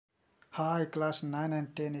Hi class 9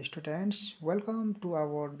 and 10 students, welcome to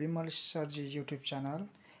our Bimal Sarji YouTube channel.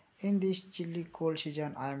 In this chilly cold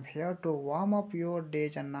season, I am here to warm up your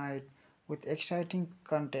days and night with exciting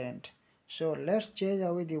content. So let's chase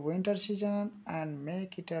away the winter season and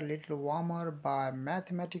make it a little warmer by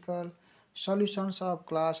mathematical solutions of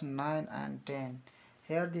class 9 and 10.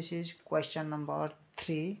 Here this is question number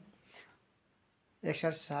 3,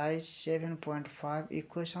 exercise 7.5,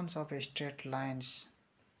 equations of straight lines.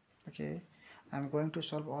 Okay, I'm going to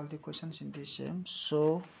solve all the questions in this same,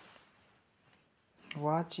 so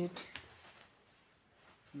watch it.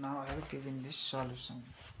 Now I will begin this solution.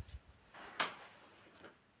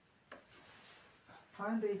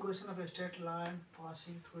 Find the equation of a straight line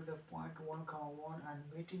passing through the point 1, 1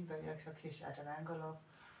 and meeting the x-axis at an angle of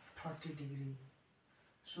 30 degree.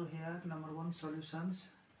 So here number 1 solutions.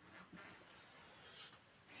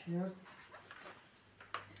 Here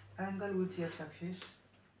angle with x-axis,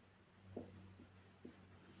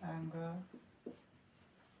 angle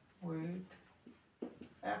with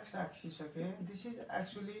x-axis. Okay, this is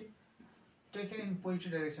actually taken in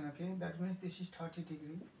positive direction. Okay, that means this is 30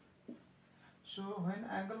 degree. So when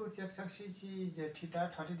angle with x-axis is theta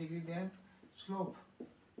 30 degree, then slope,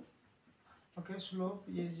 okay, slope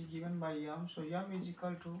is given by m. So m is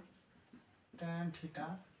equal to tan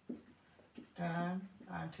theta, tan,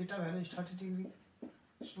 and theta value is 30 degree.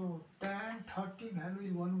 So tan 30 value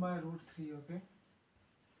is 1 by root 3. Okay,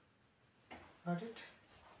 got it?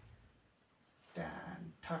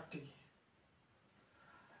 Tan 30.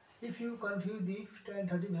 If you confuse the tan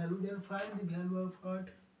 30 value, then find the value of what?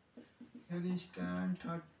 Here is tan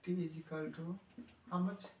 30 is equal to how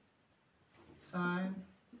much? Sin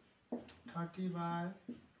 30 by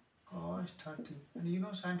cos 30, and you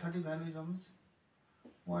know sin 30 value is how much?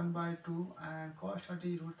 1 by 2, and cos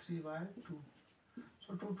 30 is root 3 by 2.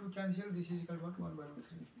 So 2 cancel, this is equal to what? 1 by root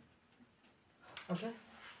 3. Okay,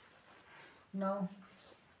 now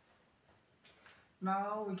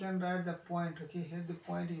we can write the point. Okay, here the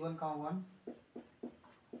point is 1,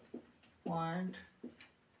 1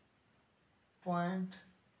 point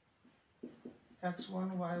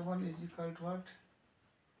x1 y1 is equal to what?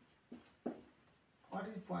 What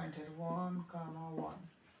is point here? 1, 1.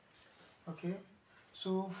 Okay,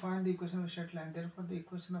 so find the equation of straight line. Therefore the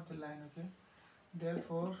equation of the line. Okay,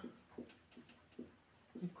 therefore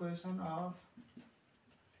equation of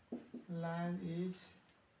line is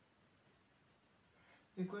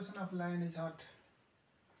what?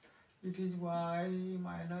 It is y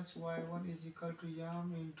minus y1 is equal to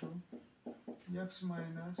m into x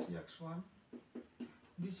minus x1.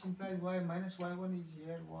 This implies y minus y1 is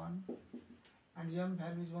here 1, and m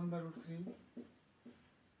value is 1 by root 3,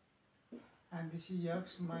 and this is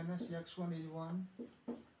x minus x1 is 1.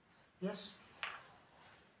 Yes,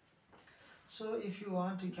 so if you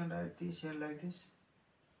want, you can write this here like this: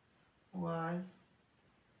 y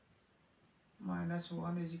minus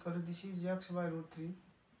 1 is equal to, this is x by root 3,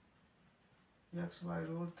 x by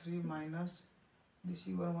root 3 minus this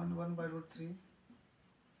is 1 by root 3.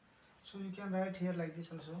 So you can write here like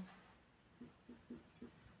this also: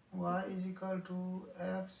 y is equal to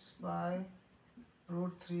x by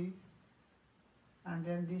root 3, and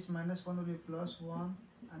then this minus 1 will be plus 1,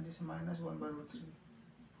 and this minus 1 by root 3.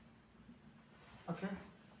 Okay,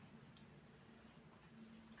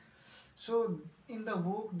 so in the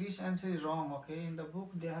book this answer is wrong. Okay, in the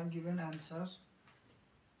book they have given answers.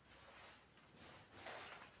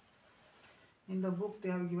 In the book they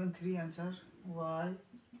have given 3 answers: y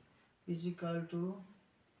is equal to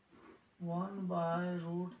 1 by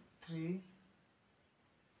root 3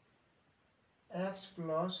 x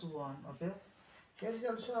plus 1. Okay, here is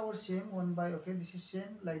also our same 1 by. Okay, this is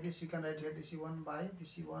same like this. You can write here, this is 1 by,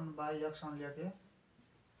 this is 1 by x only. Okay,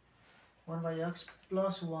 1 by x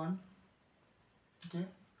plus 1. Okay,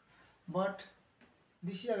 but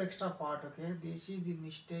this is our extra part. Okay, this is the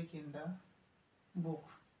mistake in the book.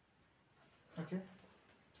 Okay,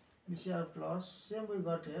 this is our plus, same we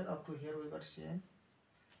got here, up to here we got same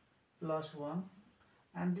plus 1,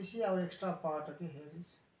 and this is our extra part. Okay, here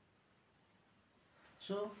is,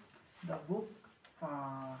 so the book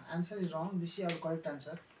answer is wrong. This is our correct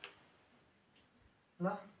answer.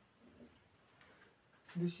 La,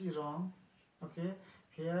 this is wrong. Okay,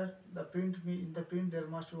 here the print, me in the print there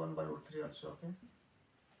must be 1 by root 3 also. Okay,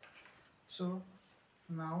 so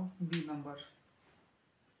now B number.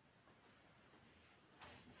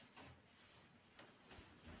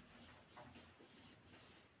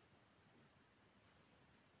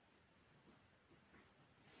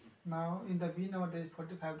 Now in the B number there is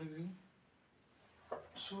 45 degree,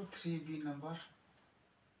 so 3B number.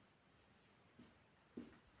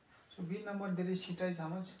 So B number, there is theta is how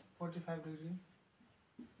much? 45 degree.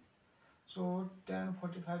 So tan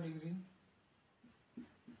 45 degree.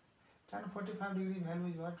 Tan 45 degree value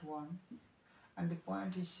is what? 1. And the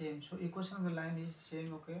point is same. So equation of the line is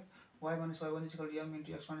same, okay? Y minus y1 is equal to m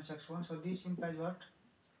into x minus x1. So this implies what?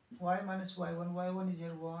 Y minus y1. Y1 is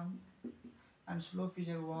here 1. And slope is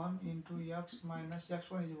here 1 into x minus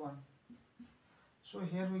x1 is 1. So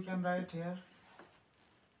here we can write here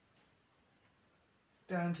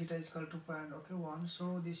tan theta is equal to point, okay, 1.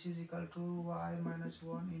 So this is equal to y minus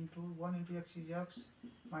 1 into x is x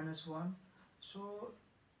minus 1. So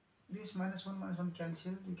this minus 1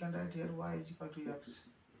 cancel. We can write here y is equal to x.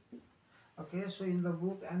 Okay, so in the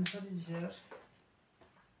book answer is here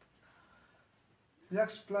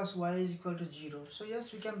x plus y is equal to 0. So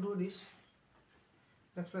yes, we can do this.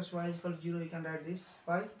 X plus y is equal to 0, you can write this.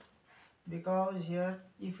 Why? Because here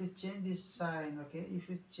if you change this sign, okay, if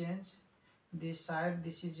you change this side,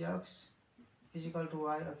 this is x is equal to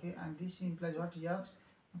y, okay, and this implies what? X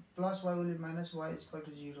plus y will be minus y is equal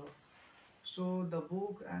to 0. So the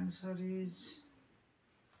book answer is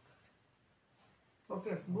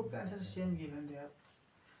okay. Book answer is same given.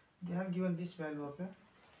 They have given this value, okay.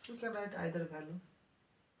 You can write either value.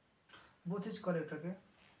 Both is correct, okay.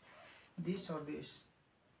 This or this,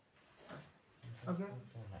 okay.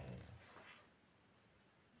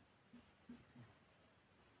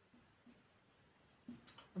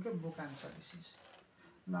 Okay, book answer this is.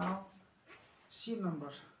 Now C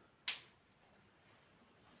number.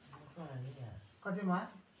 कतिमा?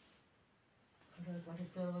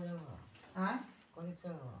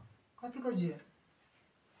 कति बजे?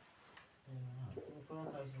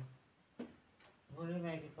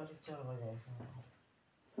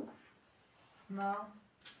 Now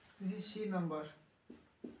this is C number.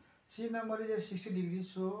 C number is at 60 degrees.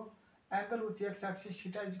 So angle with x axis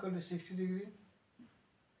theta is equal to 60 degree.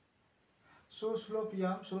 So slope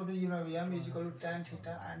m, slope is m is equal to tan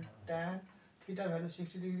theta, and tan theta value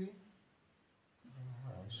 60 degree.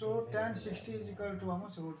 So tan 60 is equal to how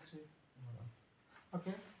much? Root 3.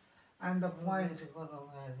 Okay, and the point is x1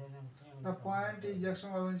 y1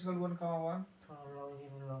 is equal to 1, 1.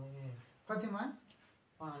 कतिमा?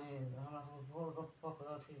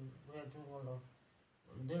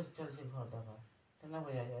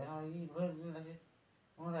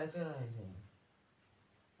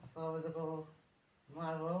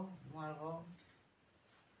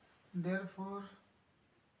 Therefore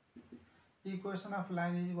equation of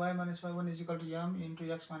line is y minus y1 is equal to m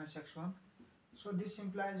into x minus x1. So this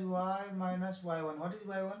implies y minus y1. What is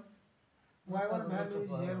y1? Y1 value is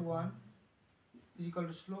here 1 is equal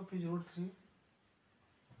to slope is root 3,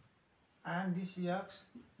 and this x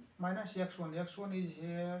minus x1. X1 is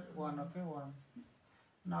here 1, okay, 1.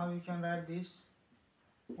 Now we can write this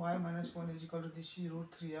y minus 1 is equal to this is root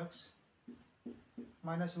 3x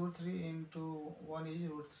minus root 3 into 1 is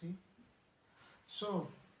root 3.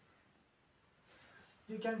 So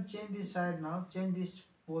you can change this side now. Change this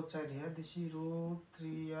both side here. This is root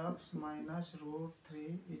 3x minus root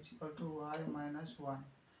 3 is equal to y minus 1.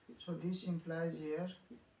 So this implies here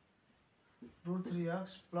root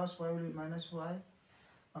 3x plus y will be minus y,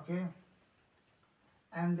 okay,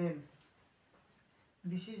 and then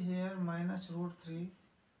this is here minus root 3,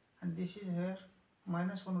 and this is here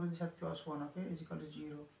minus 1 will be set plus 1, okay, is equal to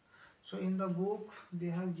 0. So in the book they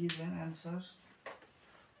have given answers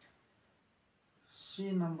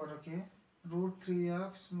C number, okay, root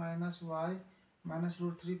 3x minus y minus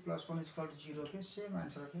root 3 plus 1 is equal to 0, okay, same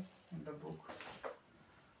answer, okay, in the book.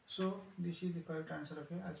 So this is the correct answer,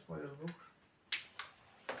 okay, as per your book.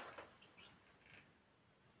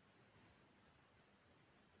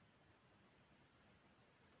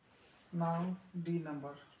 Now D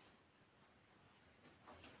number.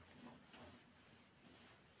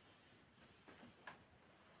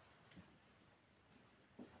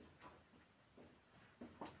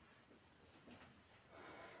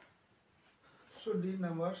 So D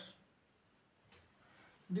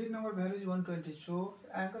number value is 120. So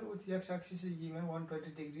angle with x axis is given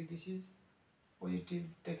 120 degree. This is positive,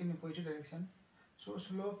 taken in positive direction. So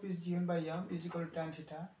slope is given by m is equal to tan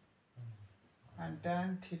theta, and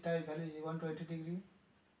tan theta value is 120 degree.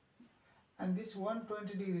 And this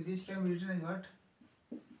 120 degree, this can be written as what?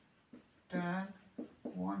 Tan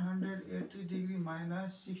 180 degree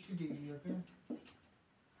minus 60 degree, okay.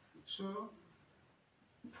 So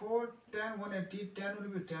for tan 180, tan will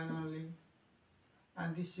be tan only,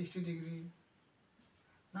 and this 60 degree.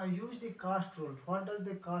 Now use the cast rule. What does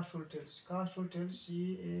the cast rule tells? Cast rule tells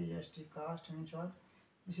CAST. Cast means what?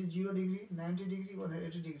 This is 0 degree, 90 degree,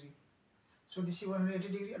 180 degree. So this is 180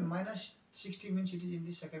 degree, and minus 60 means it is in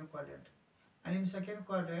the second quadrant. And in second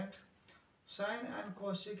quadrant, Sine and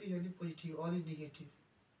cosec is usually positive, all is negative.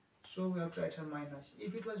 So we have to write here minus.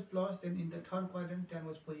 If it was plus, then in the third quadrant tan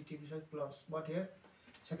was positive, this was plus. But here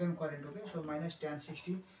second quadrant, okay, so minus tan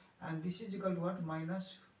 60, and this is equal to what?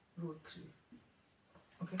 Minus root 3.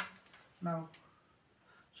 Okay, now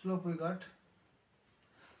slope we got.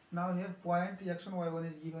 Now here point x1 y1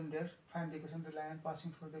 is given there. Find the equation of the line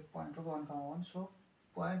passing through the point of 1, 1. So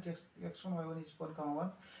point x1 y1 is 1,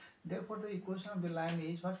 1. Therefore the equation of the line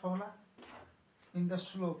is what formula? In the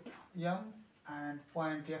slope m and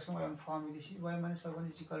point x1 y1 form, this is y minus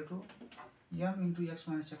y1 is equal to m into x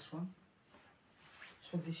minus x1.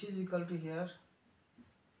 So this is equal to here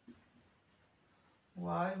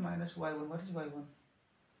y minus y1. What is y1?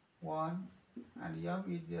 1, and m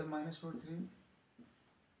is there minus root 3,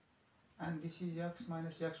 and this is x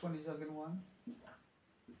minus x1 is again 1.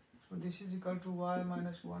 So this is equal to y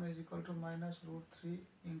minus 1 is equal to minus root 3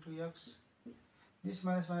 into x. This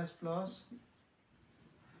minus minus plus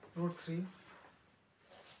root 3.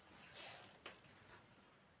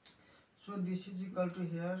 So this is equal to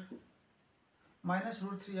here minus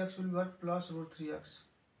root 3x will be what? Plus root 3x.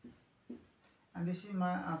 And this is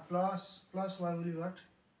my plus y will be what?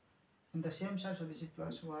 In the same side, so this is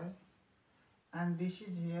plus y. And this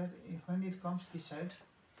is here, when it comes this side,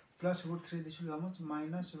 plus root 3, this will be how much?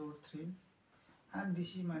 Minus root 3. And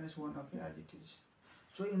this is minus 1, okay, as it is.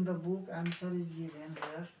 So in the book, answer is given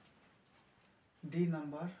here, D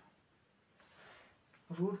number,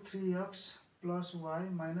 root 3x plus y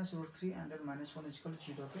minus root 3 and then minus 1 is equal to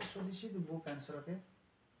 0, okay. So this is the book answer, okay.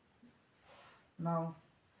 Now,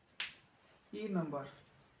 E number.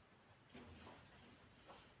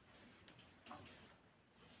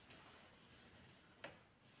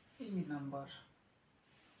 E number.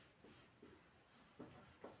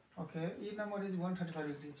 Okay, E number is 135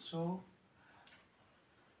 degrees. So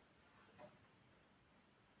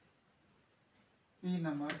E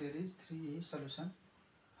number, there is 3E solution.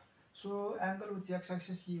 So angle with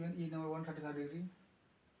x-axis given E number 135 degree.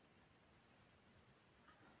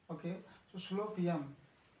 Okay, so slope m.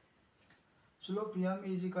 Slope m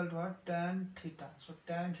is equal to what? Tan theta. So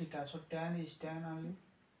tan theta. So tan is tan only.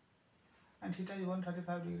 And theta is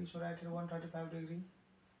 135 degree. So write here 135 degree.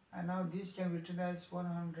 And now this can be written as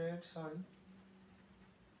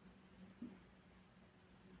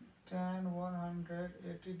tan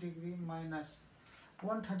 180 degree minus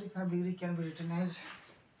 135 degree can be written as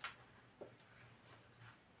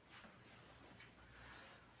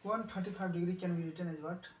 135 degree can be written as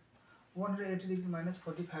what? 180 degree minus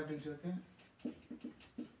 45 degree, okay?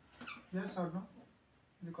 Yes or no?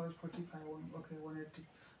 Because 45, okay, 180.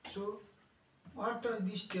 So what does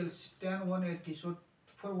this tells? Tan 180. So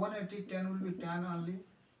for 180, tan will be tan only,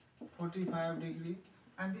 45 degree.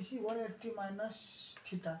 And this is 180 minus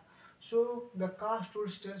theta. So the cos rule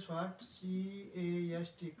tells what?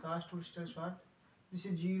 C-A-S-T, cos rule tells what? This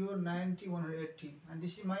is 0, 90, 180. And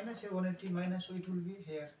this is minus here, 180 minus, so it will be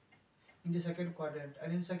here in the second quadrant.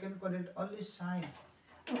 And in second quadrant, only sine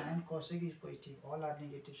and cosec is positive, all are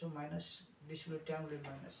negative. So minus, this will tan will be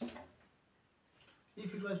minus.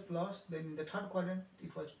 If it was plus, then in the third quadrant,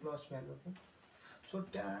 it was plus value, okay? So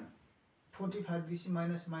tan 45, this is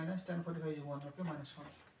minus, tan 45 is 1, okay, minus 1.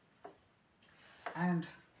 And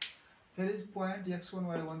here is point x1,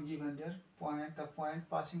 y1 given there, the point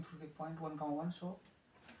passing through the point 1, 1. So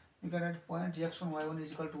you can write point x1, y1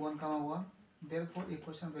 is equal to 1, 1. Therefore,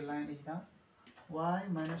 equation of the line is now y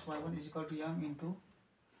minus y1 is equal to m into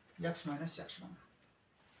x minus x1.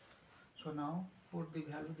 So now put the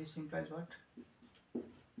value, this implies what?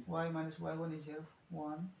 Y minus y1 is here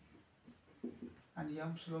 1, and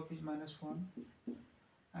m slope is minus 1,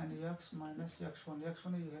 and x minus x1 is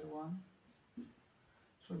here 1.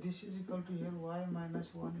 So this is equal to here y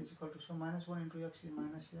minus 1 is equal to, so minus 1 into x is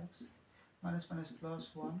minus x, minus plus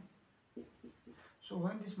 1. So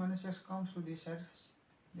when this minus x comes to this side,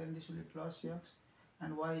 then this will be plus x,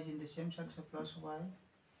 and y is in the same side, so plus y.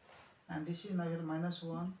 And this is now here minus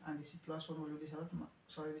 1, and this is plus 1 will be this out,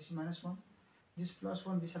 sorry, this is minus 1. This plus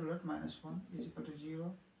 1, this will be minus 1 is equal to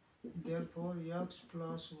 0. Therefore, x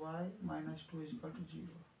plus y minus 2 is equal to 0.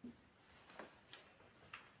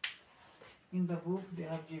 In the book, they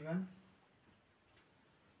have given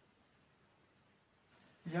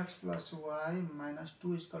x plus y minus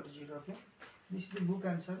 2 is equal to 0, okay? This is the book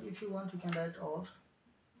answer. If you want, you can write or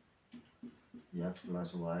x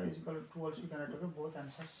plus y is equal to 2 also you can write, okay? Both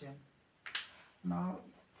answers same. Now,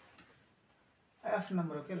 F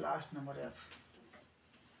number, okay? Last number F.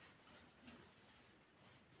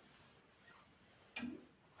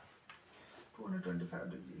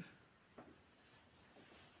 (225 degree).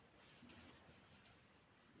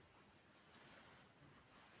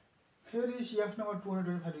 Here is f number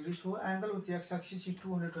 225 degree. So angle with the x-axis is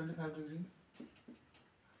 225 degree.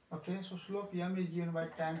 Okay, so slope m is given by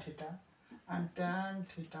tan theta, and tan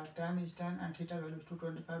is tan, and theta value is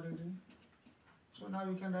 225 degree. So now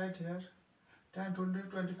we can write here tan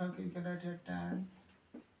 225, we can write here tan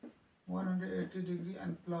 180 degree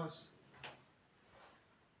and plus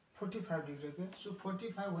 45 degree. Okay, so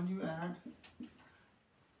 45 when you add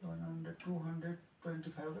 100,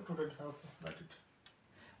 225, okay, 225, okay, got it.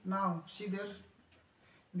 Now see there,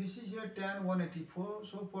 this is here tan 184,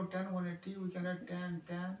 so for tan 180 we can write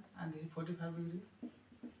tan, and this is 45 degree.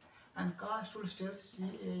 And cast tool states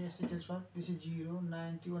CAS states what? This is 0,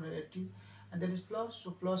 90, 180, and that is plus,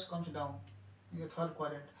 so plus comes down in the third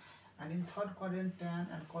quadrant. And in third quadrant, tan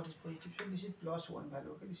and cot is positive, so this is plus 1 value.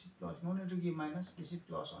 Okay, this is plus, no need to give minus, this is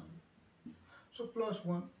plus only. So plus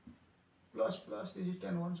 1, plus, this is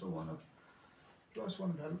tan 1, so 1, okay, plus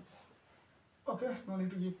 1 value. Okay, no need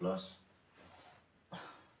to give plus,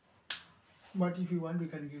 but if you want, we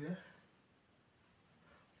can give it.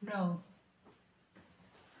 Now,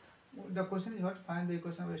 the question is what? Find the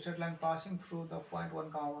equation of a straight line passing through the point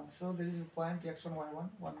 1, 1. So there is a point x1, y1,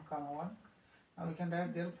 1, 1. Now we can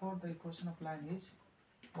write, therefore the equation of line is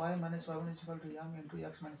y minus y1 is equal to m into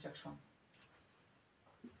x minus x1.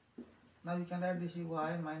 Now we can write this is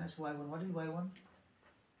y minus y1. What is y1?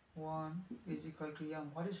 1 is equal to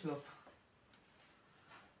m. What is slope?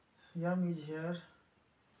 M is here,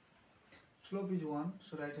 slope is 1,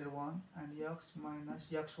 so write here 1, and x minus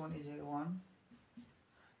x1 is here 1.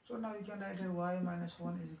 So now we can write here y minus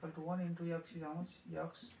 1 is equal to 1 into x is how much?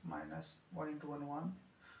 X minus 1 into 1, 1.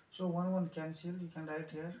 So 1, 1 cancel, you can write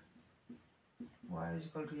here y is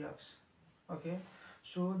equal to x. Okay,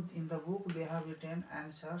 so in the book they have written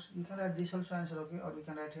answer. You can write this also answer, okay, or we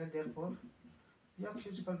can write here therefore x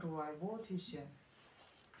is equal to y, both is same.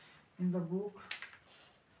 In the book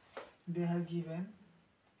they have given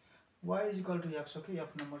y is equal to x, okay, f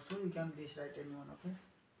number, so you can this write anyone, okay.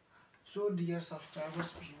 So dear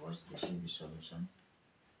subscribers, viewers, this is the solution.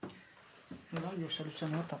 Yo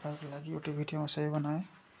solution हो तपाईहरुको लागि एउटा भिडियोमा सही बनाए।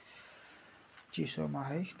 चिसोमा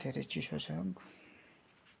है, धेरै चिसो छ,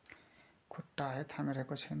 खुट्टा है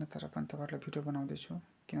थामिरहेको छैन, तर पनि तपाईहरुलाई भिडियो बनाउँदै छु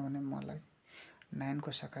किनभने मलाई 9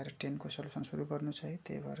 को सकाएर 10 को सल्युसन सुरु गर्नु छ है,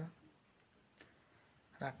 त्यही भएर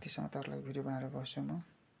रातिसम्म तपाईहरुलाई भिडियो बनाएर बस्छु म।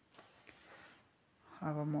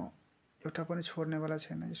 अब म एउटा पनि छोड्ने वाला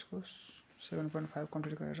छैन, यसको 7.5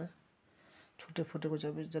 कम्प्लिट गरेर छुटे फुटेको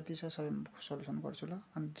जति छ सबै सल्युसन गर्छु ल।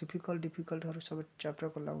 अनि डिफिकल्टहरु सबै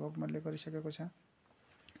च्याप्टरको लगभग मैले गरिसकेको छ।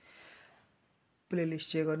 प्लेलिस्ट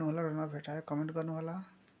चेक गर्नु होला र नभेटाए कमेन्ट गर्नु होला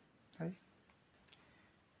है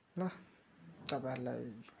ल। तपाईहरुलाई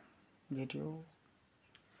भिडियो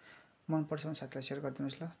मन पर्छ भने साथीलाई शेयर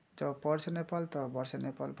गरिदिनुस् ल। जब पढ्छ नेपाल त वर्ष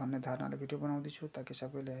नेपाल भन्ने धारणाले भिडियो बनाउँदै छु ताकि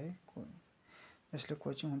सबैले है यसले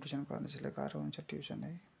कोचिङ होम ट्युसन गर्न चाहिँ गाह्रो हुन्छ, ट्युसन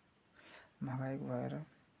है महँगाई भएर,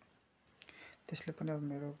 त्यसले पनि अब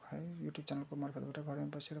मेरो है युट्युब च्यानलको मार्फतबाट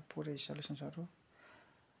घरमा बसेर पुरै सल्युसन्सहरु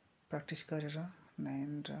प्र्याक्टिस गरेर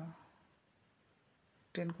 9 र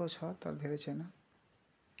 10 को छ तर धेरै छैन,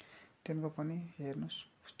 10 को पनि हेर्नुस्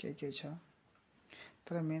के छ,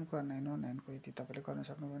 तर मेन कुरा 9 हो। 9 को यदि तपाईले गर्न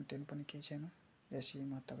सक्नु भने 10 पनि केही छैन। एसई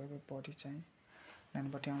मा तपाईको बडी चाहिँ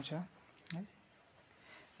 9 बाट आउँछ है।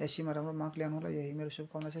 एसई मा राम्रो मार्क ल्याउनु होला, यही मेरो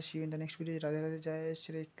शुभकामना छ। सी you in the next video. Radhe Radhe, जय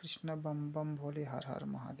श्री कृष्ण, बम बम भोले, हर हर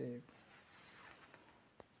महादेव।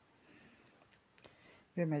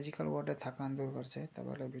 यो म्याजिकल वर्डले थकान दूर गर्छ है,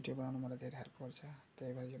 तपाईहरुलाई भिडियो बनाउन मलाई धेरै हेल्प गर्छ,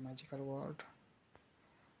 त्यही भएर यो म्याजिकल वर्ड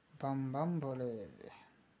बम बम भोले।